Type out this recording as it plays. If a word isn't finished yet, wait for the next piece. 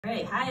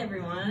Great. Hi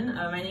everyone,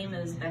 my name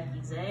is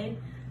Becky Zeh.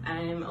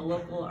 I'm a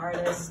local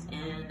artist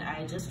and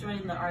I just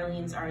joined the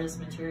Arlene's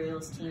Artist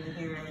Materials team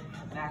here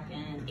back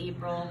in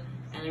April,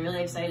 and I'm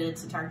really excited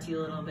to talk to you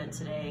a little bit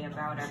today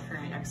about our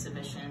current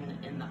exhibition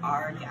in the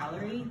R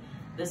Gallery.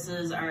 This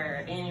is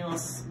our annual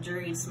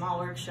Juried Small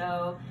Work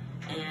Show,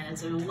 and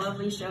it's a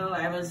lovely show.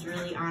 I was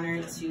really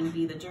honored to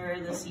be the juror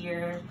this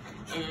year,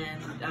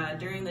 and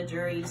during the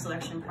jury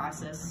selection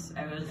process,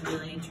 I was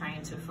really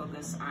trying to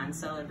focus on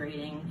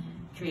celebrating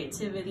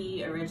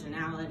creativity,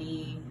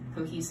 originality,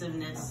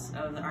 cohesiveness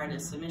of the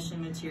artist's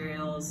submission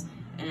materials,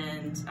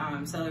 and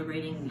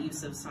celebrating the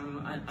use of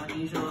some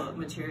unusual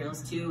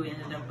materials too. We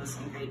ended up with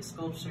some great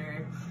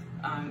sculpture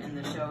in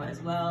the show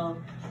as well.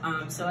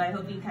 So I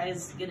hope you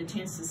guys get a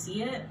chance to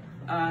see it.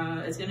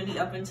 It's going to be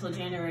up until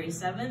January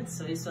 7th,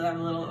 so you still have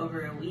a little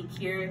over a week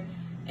here.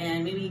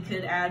 And maybe you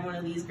could add one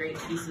of these great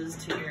pieces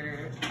to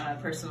your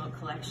personal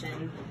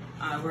collection.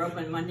 We're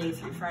open Monday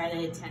through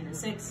Friday, 10 to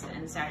 6,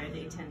 and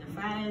Saturday, 10 to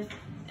 5.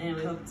 And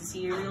we hope to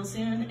see you real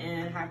soon,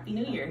 and Happy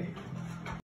New Year.